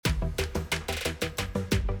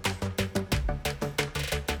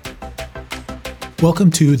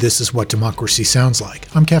Welcome to This Is What Democracy Sounds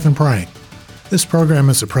Like. I'm Kevin Prang. This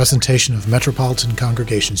program is a presentation of Metropolitan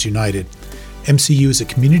Congregations United. MCU is a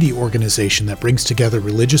community organization that brings together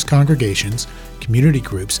religious congregations, community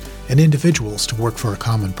groups, and individuals to work for a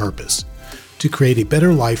common purpose, to create a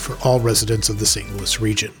better life for all residents of the St. Louis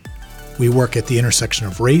region. We work at the intersection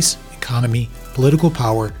of race, economy, political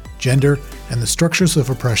power, gender, and the structures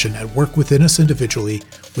of oppression at work within us individually,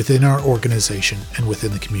 within our organization, and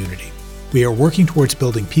within the community. We are working towards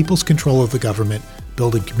building people's control of the government,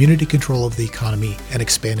 building community control of the economy, and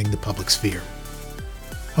expanding the public sphere.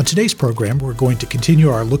 On today's program, we're going to continue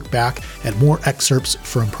our look back at more excerpts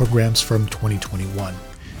from programs from 2021.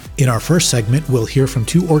 In our first segment, we'll hear from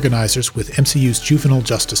two organizers with MCU's Juvenile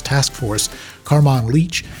Justice Task Force, Carmon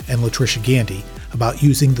Leach and Latricia Gandy, about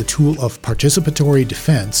using the tool of participatory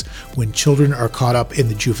defense when children are caught up in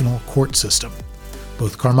the juvenile court system.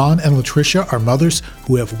 Both Carmon and Latricia are mothers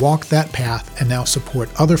who have walked that path and now support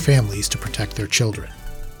other families to protect their children.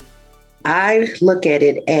 I look at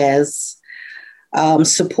it as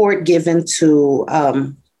support given to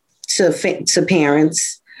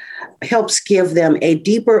parents helps give them a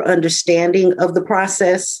deeper understanding of the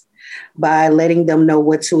process by letting them know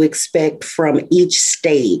what to expect from each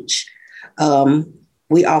stage.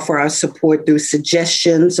 We offer our support through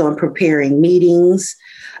suggestions on preparing meetings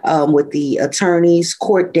with the attorneys,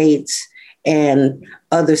 court dates, and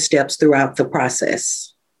other steps throughout the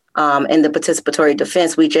process. In the participatory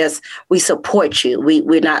defense, we support you.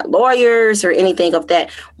 We're not lawyers or anything of that.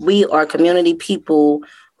 We are community people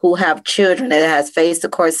who have children that has faced the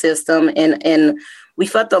court system, and we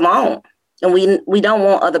felt alone. And we don't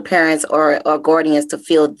want other parents or guardians to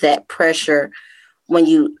feel that pressure when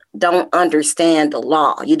you don't understand the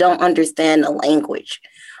law. You don't understand the language.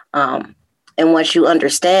 And once you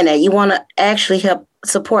understand that, you want to actually help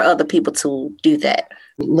support other people to do that.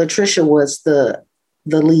 Latricia was the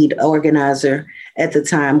lead organizer at the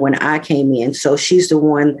time when I came in. So she's the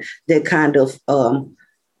one that kind of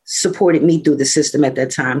supported me through the system at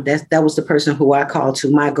that time. That was the person who I called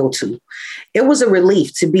to, my go-to. It was a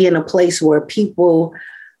relief to be in a place where people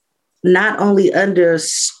not only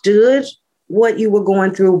understood what you were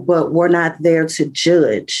going through, but were not there to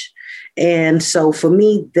judge. And so for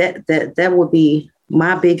me, that would be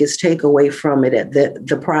my biggest takeaway from it,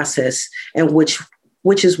 the process, and which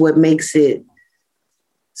is what makes it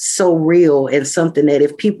so real and something that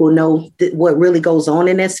if people know what really goes on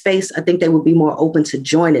in that space, I think they would be more open to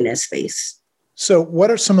joining that space. So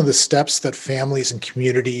what are some of the steps that families and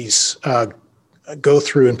communities go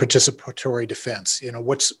through in participatory defense? You know,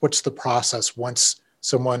 what's the process once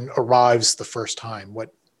someone arrives the first time?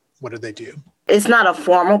 What do they do? It's not a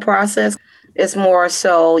formal process. It's more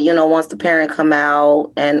so, once the parent come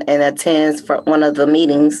out and attends for one of the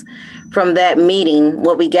meetings, from that meeting,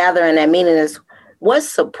 what we gather in that meeting is what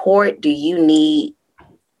support do you need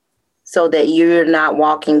so that you're not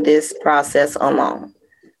walking this process alone?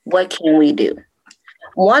 What can we do?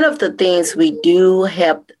 One of the things we do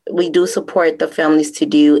support the families to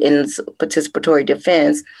do in participatory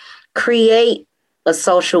defense, create a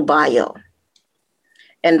social bio.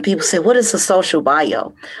 And people say, what is a social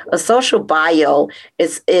bio? A social bio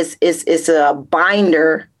is a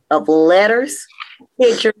binder of letters,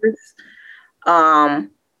 pictures,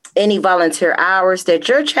 any volunteer hours that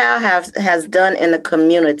your child has done in the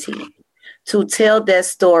community to tell that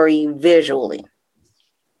story visually.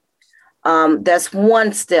 That's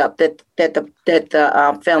one step that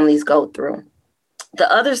the families go through. The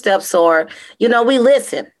other steps are, we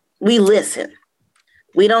listen.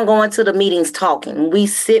 We don't go into the meetings talking. We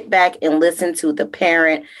sit back and listen to the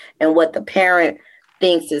parent and what the parent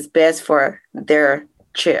thinks is best for their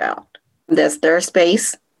child. That's their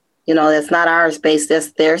space. That's not our space.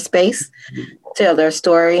 That's their space. Tell their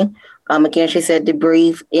story. Again, she said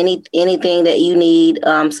debrief anything that you need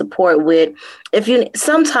support with.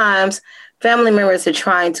 Sometimes family members are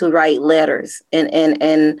trying to write letters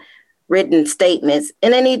and written statements,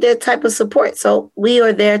 and they need that type of support. So we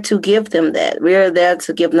are there to give them that. We are there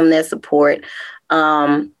to give them that support.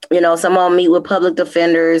 Some of them meet with public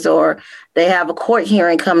defenders, or they have a court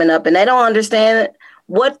hearing coming up and they don't understand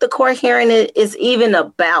what the court hearing is even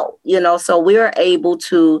about, so we're able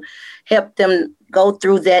to help them go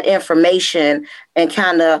through that information and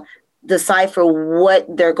kind of decipher what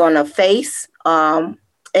they're going to face.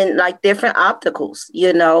 And like different obstacles,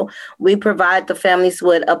 we provide the families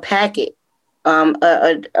with a packet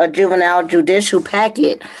a juvenile judicial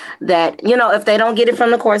packet that, if they don't get it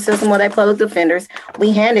from the court system or their public defenders,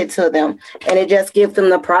 we hand it to them. And it just gives them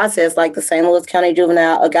the process, like the St. Louis County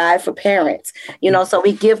Juvenile, a guide for parents, so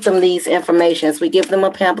we give them these informations. We give them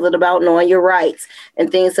a pamphlet about knowing your rights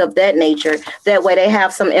and things of that nature. That way they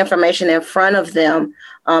have some information in front of them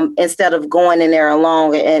instead of going in there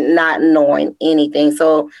alone and not knowing anything.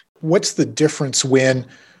 So what's the difference when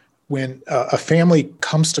a family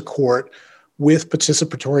comes to court with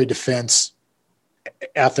participatory defense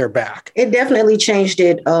at their back? It definitely changed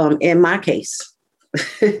it in my case.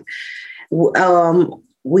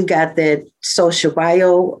 We got that social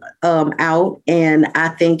bio out, and I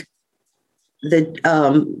think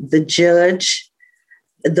the judge,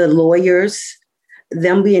 the lawyers,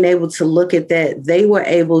 them being able to look at that, they were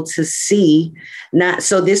able to see,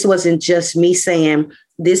 so this wasn't just me saying,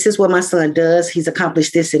 this is what my son does. He's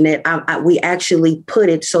accomplished this and that. We actually put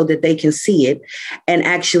it so that they can see it and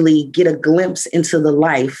actually get a glimpse into the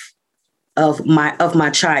life of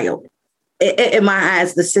my child. In my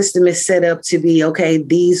eyes, the system is set up to be, okay,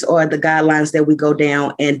 these are the guidelines that we go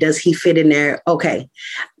down, and does he fit in there? Okay.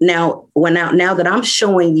 Now that I'm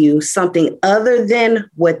showing you something other than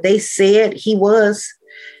what they said he was,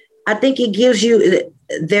 I think it gives you,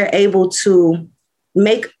 they're able to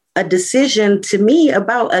make a decision to me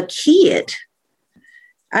about a kid.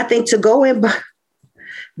 I think to go in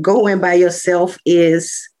by yourself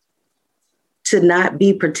is to not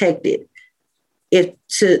be protected.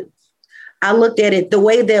 I looked at it the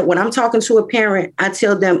way that when I'm talking to a parent, I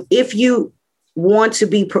tell them, if you want to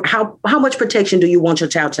be, how much protection do you want your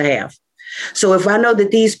child to have? So if I know that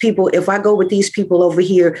these people, if I go with these people over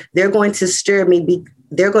here, they're going to steer me.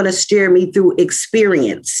 They're going to steer me through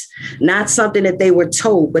experience, not something that they were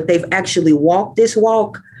told, but they've actually walked this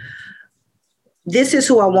walk. This is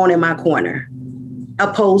who I want in my corner,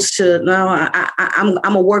 opposed to, no, I'm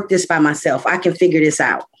going to work this by myself. I can figure this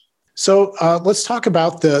out. So let's talk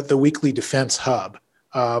about the Weekly Defense Hub.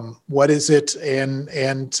 What is it, and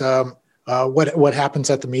what happens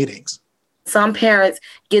at the meetings? Some parents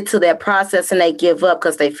get to that process and they give up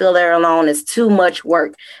because they feel they're alone. It's too much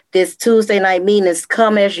work. This Tuesday night meeting is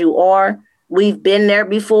come as you are. We've been there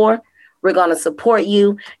before. We're going to support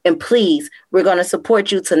you. And please, we're going to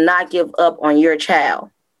support you to not give up on your child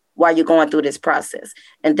while you're going through this process.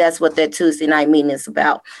 And that's what that Tuesday night meeting is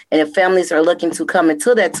about. And if families are looking to come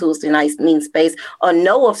into that Tuesday night meeting space or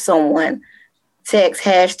know of someone, text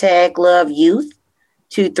 #LoveYouth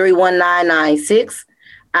to 31996.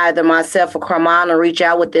 Either myself or Carmine will reach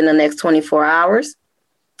out within the next 24 hours.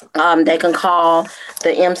 They can call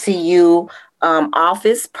the MCU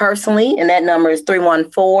office personally, and that number is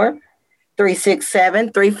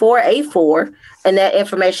 314-367-3484. And that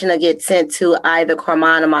information will get sent to either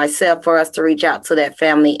Carmine or myself for us to reach out to that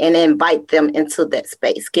family and invite them into that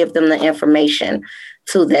space, give them the information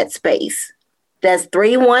to that space. That's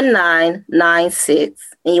 31996,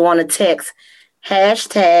 and you want to text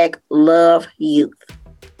 #LoveYouth.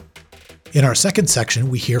 In our second section,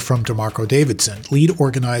 we hear from DeMarco Davidson, lead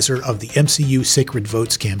organizer of the MCU Sacred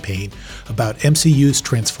Votes campaign, about MCU's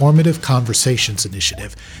Transformative Conversations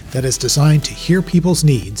initiative that is designed to hear people's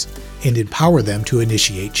needs and empower them to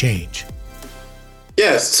initiate change.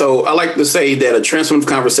 Yes, so I like to say that a transformative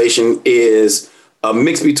conversation is a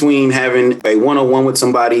mix between having a one-on-one with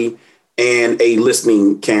somebody and a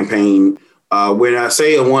listening campaign. When I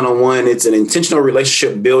say a one-on-one, it's an intentional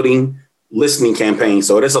relationship building listening campaign.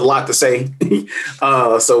 So there's a lot to say.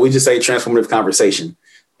 So we just say transformative conversation.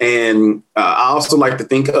 And I also like to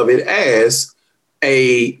think of it as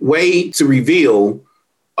a way to reveal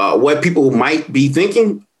what people might be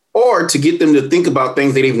thinking, or to get them to think about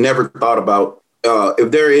things that they've never thought about.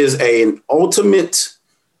 If there is an ultimate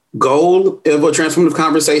goal of a transformative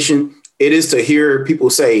conversation, it is to hear people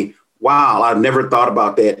say, wow, I've never thought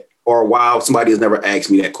about that. Or wow, somebody has never asked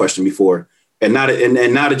me that question before. And now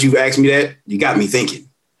that you've asked me that, you got me thinking.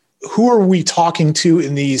 Who are we talking to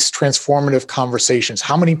in these transformative conversations?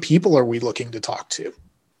 How many people are we looking to talk to?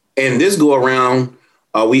 And this go around,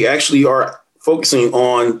 we actually are focusing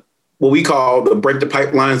on what we call the Break the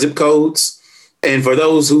Pipeline zip codes. And for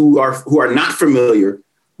those who are not familiar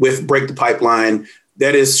with Break the Pipeline,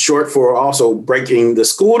 that is short for also breaking the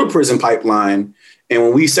school to prison pipeline. And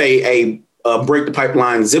when we say a Break the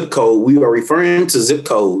Pipeline zip code, we are referring to zip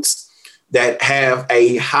codes that have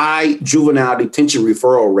a high juvenile detention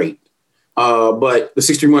referral rate. But the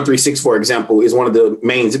 63136, for example, is one of the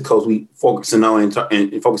main zip codes we focusing on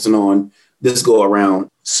and focusing on this go around.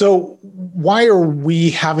 So why are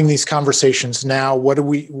we having these conversations now?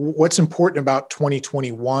 What's important about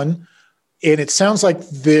 2021? And it sounds like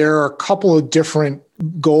there are a couple of different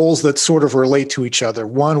goals that sort of relate to each other.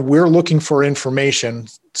 One, we're looking for information.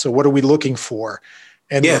 So what are we looking for?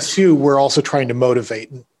 And then two, we're also trying to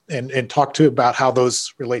motivate and talk to about how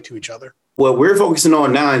those relate to each other. What we're focusing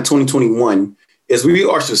on now in 2021 is we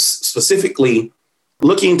are specifically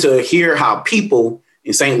looking to hear how people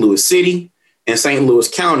in St. Louis City and St. Louis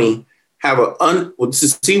County have to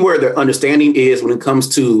see where their understanding is when it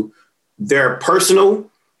comes to their personal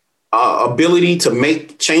ability to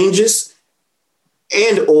make changes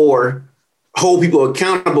and or hold people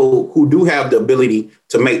accountable who do have the ability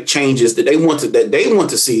to make changes that they want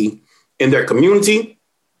to see in their community,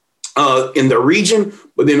 in the region,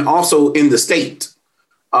 but then also in the state.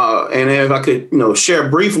 And if I could, share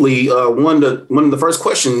briefly, one of the first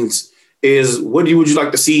questions is, would you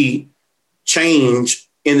like to see change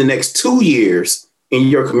in the next 2 years in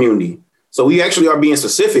your community? So we actually are being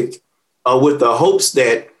specific with the hopes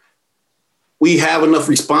that we have enough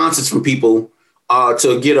responses from people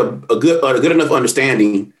to get a good enough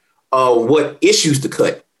understanding of what issues to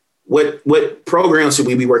cut, what programs should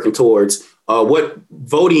we be working towards, what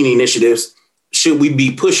voting initiatives should we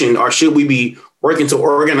be pushing, or should we be working to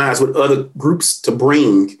organize with other groups to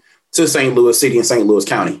bring to St. Louis City and St. Louis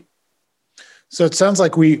County. So it sounds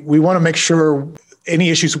like we want to make sure any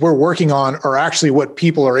issues we're working on are actually what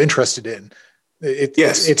people are interested in.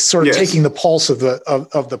 It's sort of taking the pulse of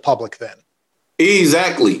the public then.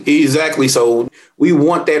 Exactly. So we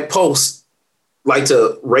want that pulse, like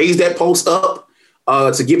to raise that pulse up,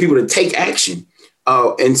 to get people to take action.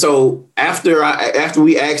 And so after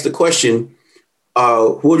we ask the question,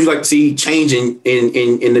 what would you like to see changing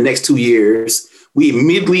in the next 2 years? We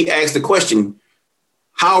immediately ask the question,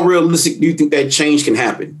 how realistic do you think that change can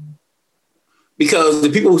happen? Because the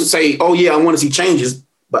people who say, oh yeah, I want to see changes,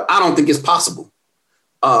 but I don't think it's possible.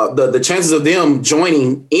 The chances of them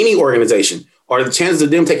joining any organization or the chances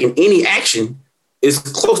of them taking any action is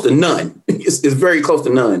close to none. It's very close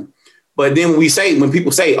to none. But then when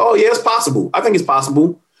people say, oh yeah, it's possible, I think it's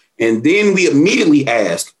possible. And then we immediately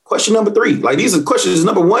ask question number 3. Like, these are questions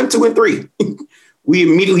number 1, 2, and 3. We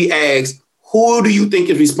immediately ask, who do you think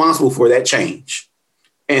is responsible for that change?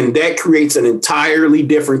 And that creates an entirely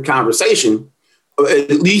different conversation.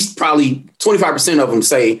 At least probably 25% of them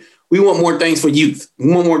say, we want more things for youth.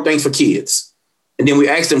 We want more things for kids. And then we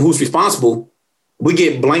ask them who's responsible. We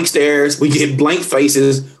get blank stares. We get blank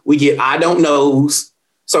faces. We get I don't knows.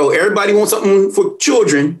 So everybody wants something for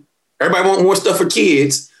children. Everybody wants more stuff for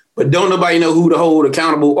kids. But don't nobody know who to hold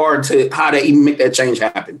accountable or to how to even make that change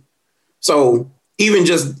happen. So even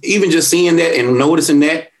just seeing that and noticing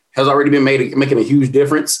that has already been making a huge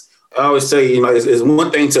difference. I always say, it's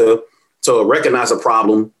one thing to recognize a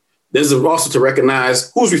problem. This is also to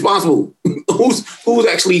recognize who's responsible, who's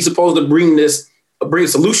actually supposed to bring a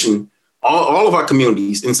solution. All of our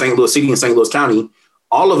communities in St. Louis City and St. Louis County,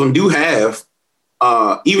 all of them do have,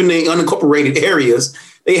 even the unincorporated areas,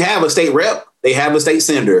 they have a state rep. They have a state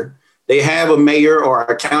senator. They have a mayor or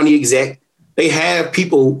a county exec. They have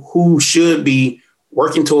people who should be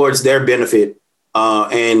working towards their benefit,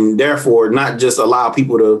 and therefore not just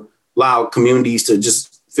allow communities to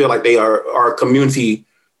just feel like they are community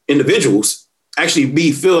individuals,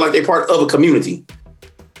 actually feel like they're part of a community.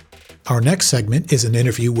 Our next segment is an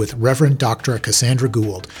interview with Reverend Dr. Cassandra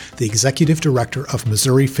Gould, the Executive Director of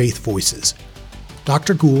Missouri Faith Voices.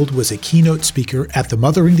 Dr. Gould was a keynote speaker at the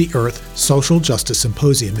Mothering the Earth Social Justice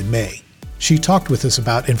Symposium in May. She talked with us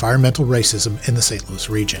about environmental racism in the St. Louis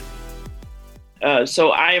region. So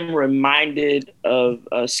I am reminded of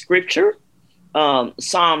scripture.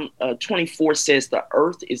 Psalm 24 says, the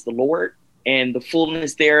earth is the Lord and the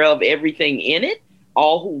fullness thereof, everything in it,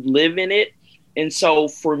 all who live in it. And so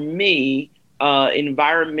for me,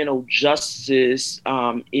 environmental justice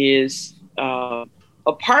is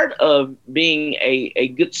a part of being a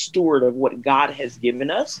good steward of what God has given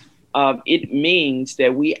us. It means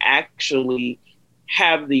that we actually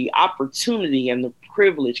have the opportunity and the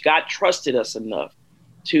privilege. God trusted us enough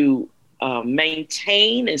to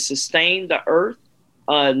maintain and sustain the earth,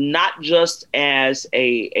 not just as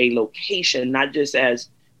a location, not just as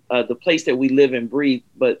the place that we live and breathe,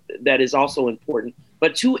 but that is also important,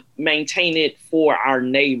 but to maintain it for our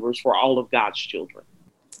neighbors, for all of God's children.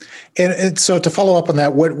 And so to follow up on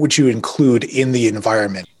that, what would you include in the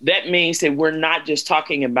environment? That means that we're not just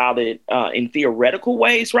talking about it in theoretical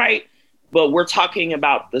ways, right? But we're talking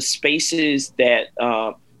about the spaces that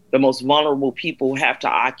the most vulnerable people have to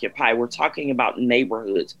occupy. We're talking about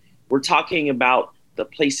neighborhoods. We're talking about the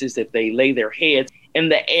places that they lay their heads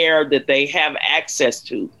and the air that they have access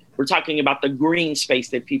to. We're talking about the green space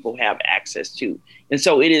that people have access to. And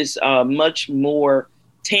so it is much more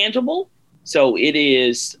tangible. So it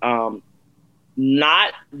is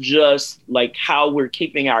not just like how we're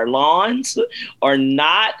keeping our lawns, or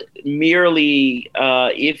not merely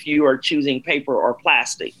if you are choosing paper or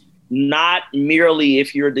plastic, not merely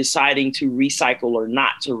if you're deciding to recycle or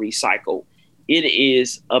not to recycle. It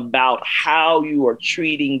is about how you are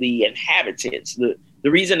treating the inhabitants. The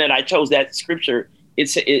reason that I chose that scripture,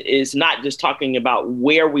 it's not just talking about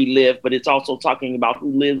where we live, but it's also talking about who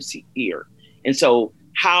lives here. And so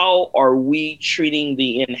how are we treating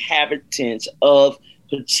the inhabitants of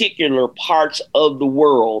particular parts of the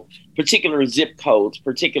world, particular zip codes,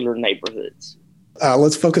 particular neighborhoods?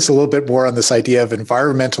 Let's focus a little bit more on this idea of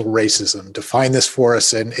environmental racism. Define this for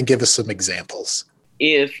us and give us some examples.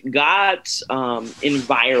 If God's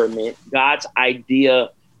environment, God's idea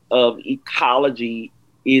of ecology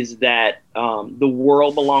is that the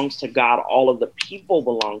world belongs to God, all of the people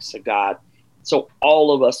belongs to God. So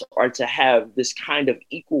all of us are to have this kind of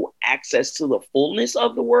equal access to the fullness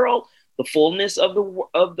of the world, the fullness of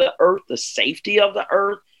the earth, the safety of the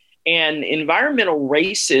earth. And environmental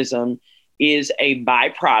racism is a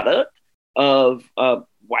byproduct of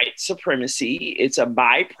white supremacy. It's a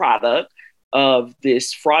byproduct of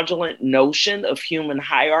this fraudulent notion of human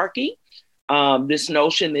hierarchy. This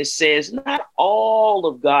notion that says not all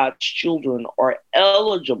of God's children are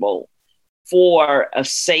eligible for a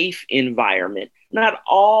safe environment. Not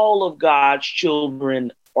all of God's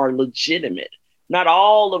children are legitimate. Not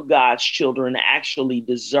all of God's children actually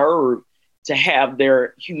deserve to have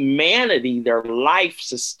their humanity, their life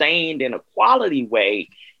sustained in a quality way.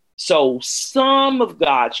 So some of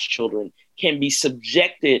God's children can be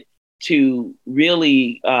subjected to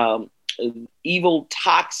really evil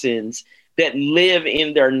toxins that live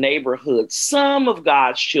in their neighborhood. Some of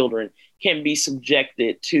God's children can be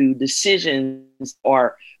subjected to decisions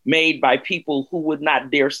are made by people who would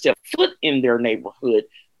not dare step foot in their neighborhood,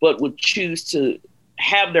 but would choose to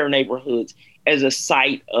have their neighborhoods as a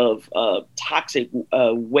site of toxic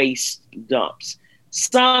waste dumps.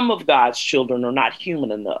 Some of God's children are not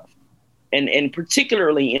human enough. And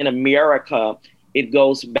particularly in America, it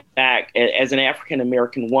goes back, as an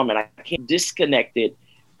African-American woman, I can't disconnect it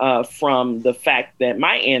from the fact that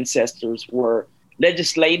my ancestors were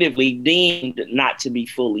legislatively deemed not to be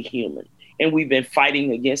fully human. And we've been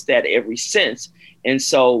fighting against that ever since. And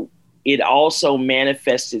so it also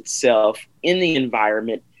manifests itself in the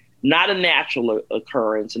environment, not a natural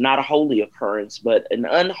occurrence, not a holy occurrence, but an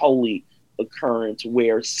unholy occurrence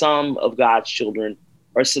where some of God's children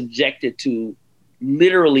are subjected to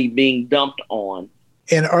literally being dumped on.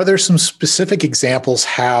 And are there some specific examples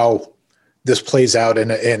how this plays out in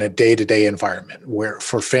a day-to-day environment where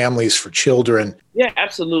for families, for children? Yeah,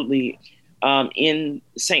 absolutely. In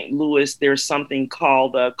St. Louis, there's something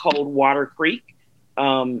called Coldwater Creek,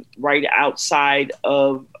 right outside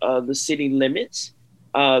of the city limits.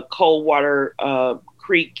 Coldwater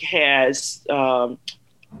Creek has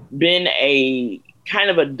been a kind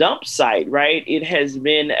of a dump site, right? It has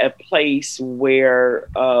been a place where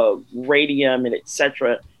radium and et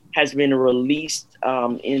cetera has been released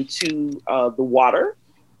into the water.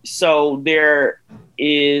 So there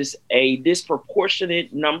is a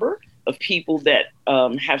disproportionate number of people that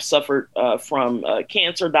have suffered from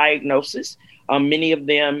cancer diagnosis. Many of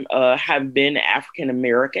them have been African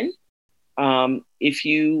American. If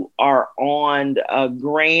you are on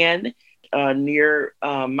Grand near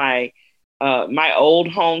my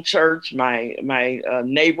old home church, my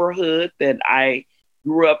neighborhood that I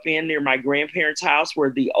grew up in near my grandparents' house where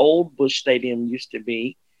the old Bush Stadium used to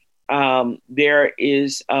be, there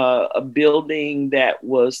is a building that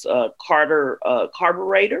was Carter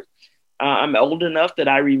Carburetor. I'm old enough that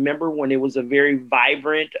I remember when it was a very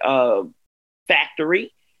vibrant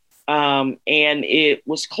factory, and it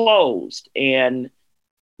was closed. And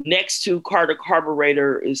next to Carter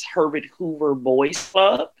Carburetor is Herbert Hoover Boys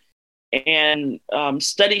Club. And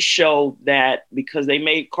studies show that because they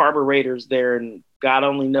made carburetors there, and God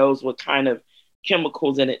only knows what kind of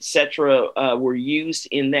chemicals and et cetera were used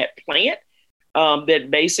in that plant,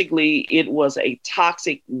 that basically it was a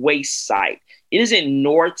toxic waste site. It is in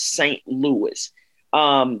North St. Louis.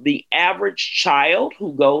 The average child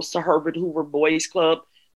who goes to Herbert Hoover Boys Club,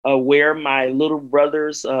 where my little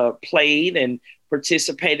brothers played and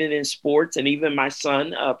participated in sports, and even my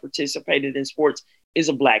son participated in sports, is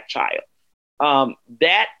a Black child.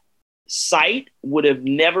 That site would have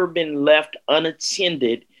never been left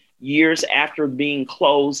unattended years after being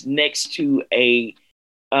closed next to a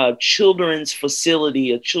children's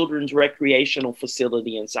facility, a children's recreational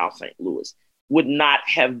facility in South St. Louis. Would not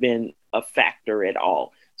have been a factor at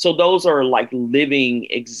all. So those are like living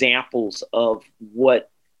examples of what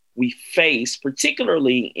we face,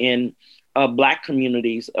 particularly in Black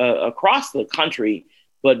communities across the country,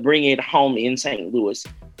 but bring it home in St. Louis.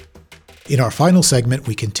 In our final segment,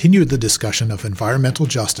 we continued the discussion of environmental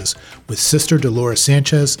justice with Sister Dolores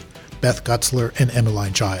Sanchez, Beth Gutzler, and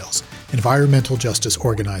Emmeline Giles, environmental justice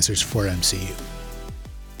organizers for MCU.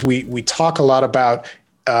 We talk a lot about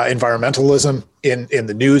environmentalism in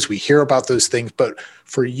the news. We hear about those things, but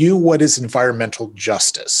for you, what is environmental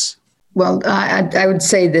justice? Well, I would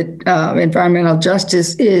say that environmental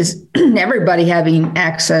justice is everybody having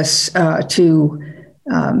access to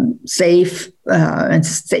safe and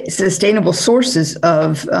sustainable sources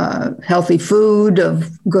of healthy food, of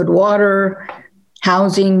good water,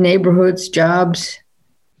 housing, neighborhoods, jobs.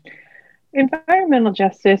 Environmental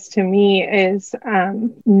justice to me is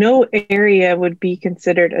no area would be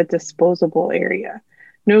considered a disposable area.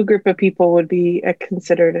 No group of people would be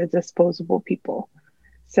considered a disposable people.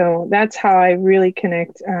 So that's how I really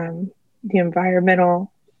connect the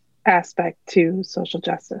environmental aspect to social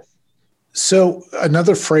justice. So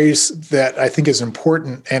another phrase that I think is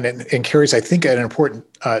important and carries, I think, an important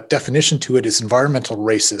definition to it is environmental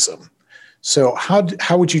racism. So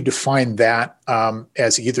how would you define that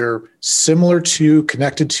as either similar to,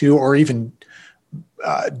 connected to, or even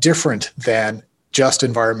different than just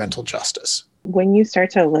environmental justice? When you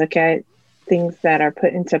start to look at things that are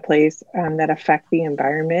put into place that affect the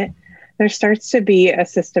environment, there starts to be a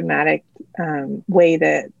systematic way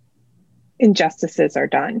that injustices are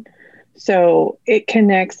done. So it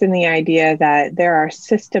connects in the idea that there are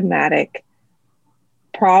systematic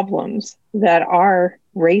problems that are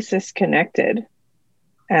racist connected.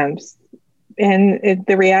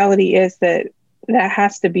 The reality is that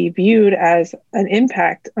has to be viewed as an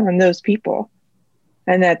impact on those people.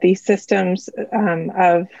 And that these systems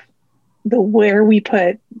of where we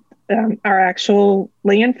put our actual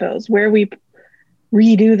landfills, where we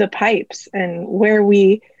redo the pipes, and where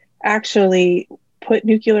we actually put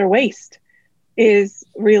nuclear waste is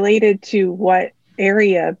related to what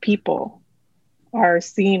area people are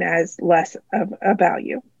seen as less of a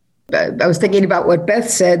value. I was thinking about what Beth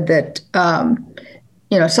said, that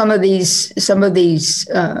some of these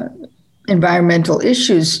environmental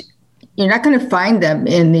issues, you're not going to find them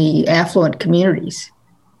in the affluent communities.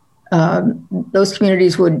 Those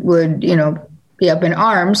communities would be up in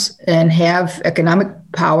arms and have economic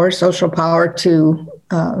power, social power to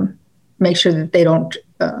make sure that they don't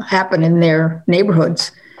happen in their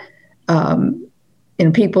neighborhoods.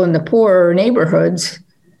 And people in the poorer neighborhoods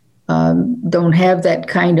don't have that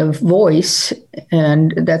kind of voice,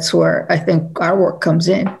 and that's where I think our work comes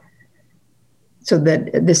in. So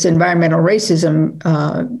that this environmental racism,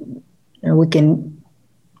 we can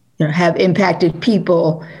have impacted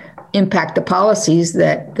people impact the policies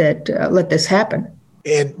that let this happen.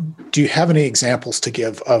 And do you have any examples to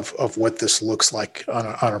give of what this looks like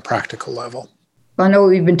on a practical level? I know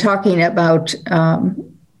we've been talking about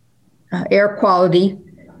air quality,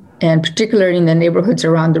 and particularly in the neighborhoods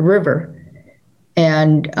around the river.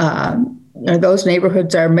 And those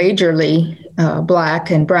neighborhoods are majorly Black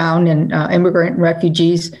and brown and immigrant and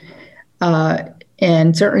refugees.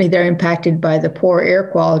 And certainly they're impacted by the poor air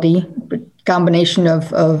quality, combination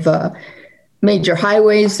of major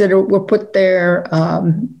highways that were put there,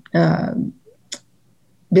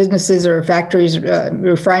 businesses or factories,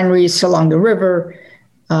 refineries along the river,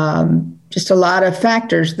 just a lot of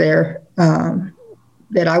factors there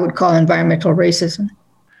that I would call environmental racism.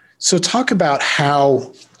 So talk about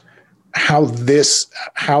how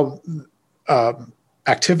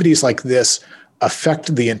activities like this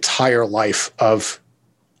affect the entire life of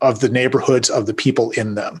the neighborhoods, of the people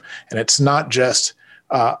in them. And it's not just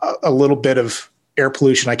a little bit of air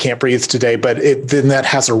pollution, I can't breathe today, but then that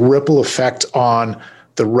has a ripple effect on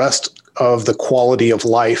the rest of the quality of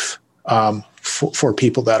life for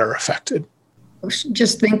people that are affected.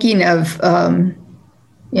 Just thinking of,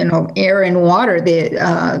 air and water,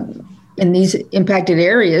 in these impacted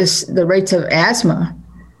areas, the rates of asthma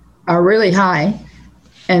are really high.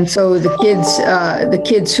 And so the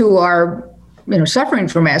kids who are, suffering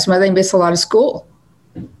from asthma, they miss a lot of school.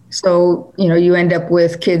 So, you end up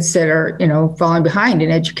with kids that are, falling behind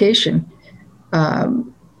in education.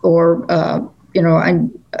 I'm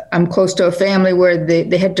close to a family where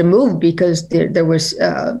they had to move because there was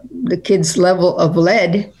the kids' level of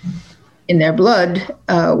lead in their blood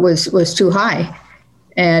was too high.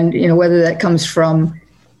 And, whether that comes from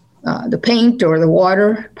the paint or the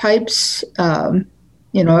water pipes, that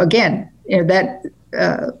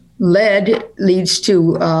lead leads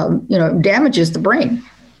to, damages the brain.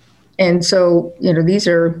 And so, these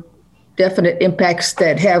are definite impacts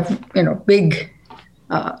that have, big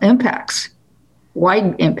impacts,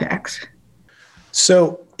 wide impacts.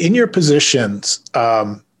 So In your positions,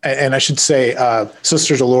 and I should say,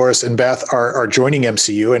 Sister Dolores and Beth are joining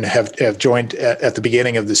MCU and have joined at the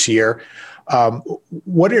beginning of this year.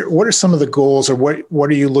 What are some of the goals, or what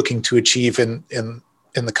are you looking to achieve in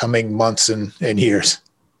the coming months and years?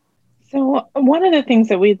 So one of the things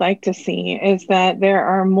that we'd like to see is that there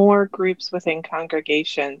are more groups within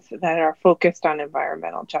congregations that are focused on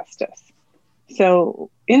environmental justice. So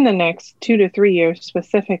in the next 2 to 3 years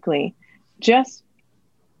specifically, just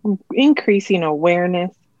increasing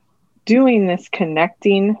awareness, doing this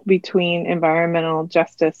connecting between environmental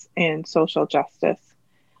justice and social justice,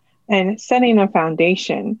 and setting a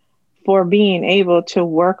foundation for being able to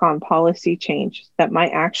work on policy change that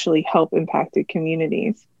might actually help impacted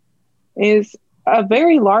communities is a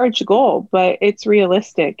very large goal, but it's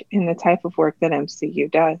realistic in the type of work that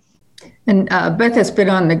MCU does. And Beth has been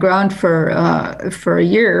on the ground for a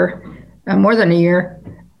year, more than a year,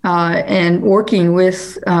 and working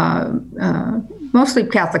with mostly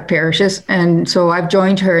Catholic parishes. And so I've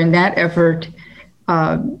joined her in that effort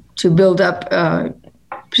to build up,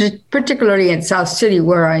 particularly in South City,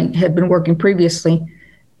 where I had been working previously,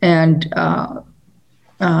 and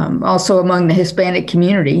also among the Hispanic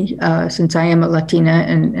community, since I am a Latina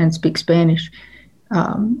and speak Spanish.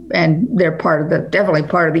 And they're definitely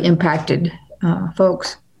part of the impacted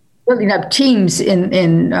folks. Building up teams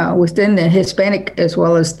within the Hispanic as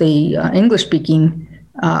well as the English-speaking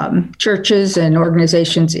churches and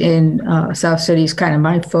organizations in South City is kind of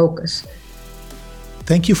my focus.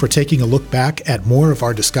 Thank you for taking a look back at more of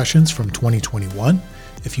our discussions from 2021.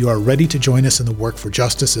 If you are ready to join us in the work for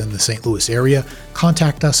justice in the St. Louis area,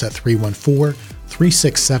 contact us at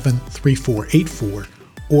 314-367-3484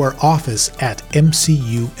 or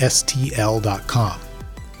office@mcustl.com.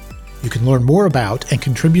 You can learn more about and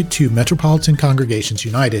contribute to Metropolitan Congregations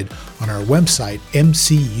United on our website,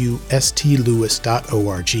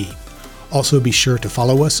 mcustlewis.org. Also be sure to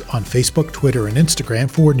follow us on Facebook, Twitter, and Instagram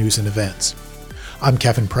for news and events. I'm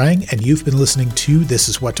Kevin Prang, and you've been listening to This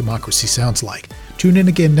Is What Democracy Sounds Like. Tune in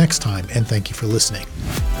again next time, and thank you for listening.